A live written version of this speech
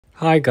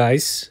Hi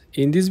guys,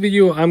 in this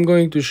video I'm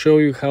going to show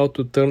you how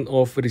to turn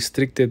off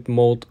restricted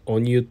mode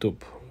on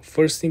YouTube.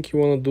 First thing you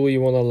want to do, you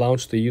want to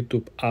launch the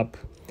YouTube app.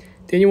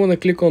 Then you want to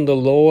click on the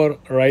lower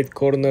right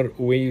corner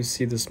where you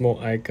see the small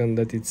icon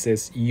that it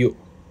says U.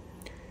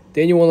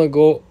 Then you want to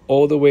go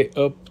all the way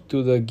up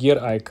to the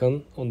gear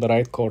icon on the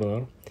right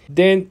corner.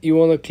 Then you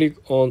want to click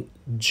on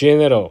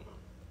General.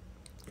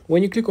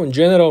 When you click on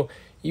General,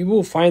 you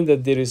will find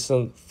that there is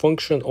a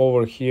function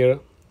over here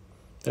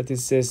that it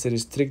says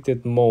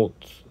restricted mode.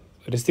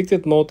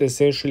 Restricted mode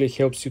essentially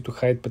helps you to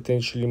hide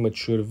potentially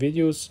mature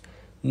videos.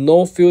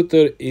 No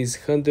filter is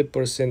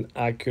 100%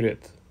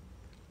 accurate.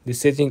 The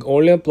setting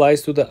only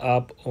applies to the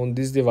app on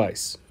this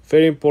device.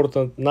 Very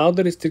important. Now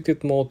the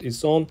restricted mode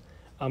is on.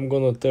 I'm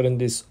gonna turn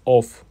this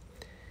off.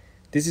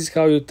 This is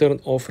how you turn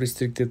off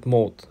restricted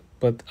mode.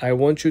 But I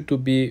want you to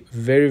be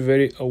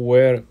very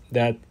aware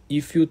that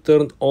if you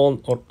turn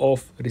on or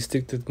off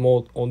restricted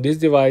mode on this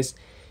device,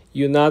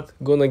 you're not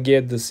gonna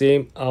get the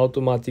same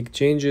automatic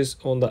changes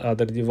on the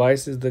other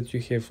devices that you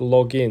have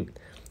logged in.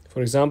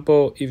 For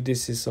example, if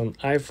this is on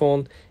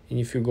iPhone and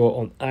if you go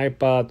on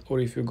iPad or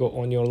if you go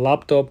on your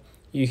laptop,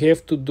 you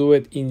have to do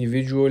it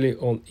individually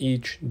on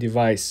each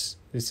device.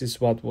 This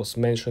is what was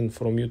mentioned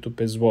from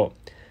YouTube as well.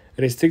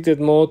 Restricted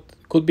mode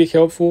could be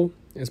helpful,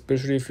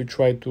 especially if you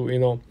try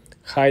to,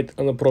 hide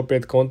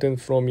inappropriate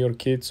content from your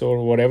kids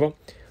or whatever.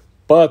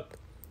 But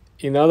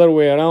in other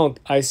way around,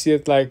 I see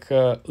it like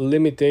a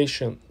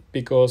limitation,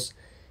 because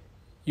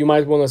you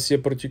might want to see a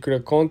particular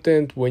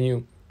content when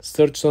you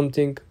search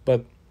something,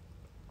 but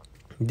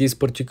these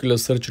particular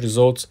search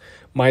results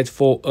might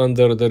fall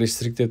under the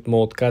restricted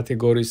mode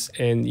categories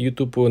and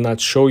YouTube will not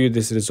show you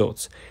these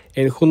results.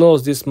 And who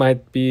knows, this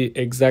might be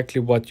exactly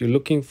what you're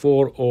looking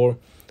for or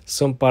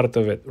some part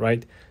of it,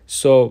 right?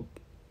 So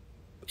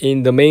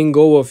in the main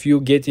goal of you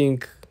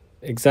getting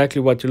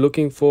exactly what you're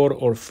looking for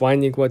or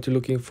finding what you're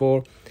looking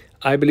for,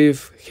 I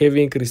believe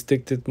having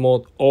restricted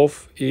mode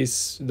off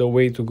is the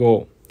way to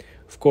go.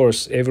 Of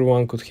course,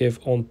 everyone could have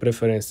own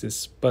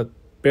preferences, but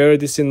bear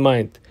this in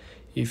mind.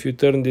 If you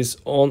turn this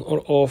on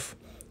or off,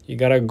 you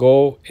gotta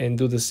go and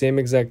do the same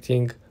exact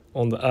thing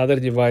on the other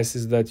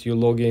devices that you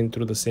log in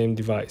through the same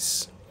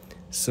device.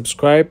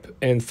 Subscribe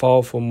and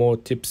follow for more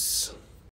tips.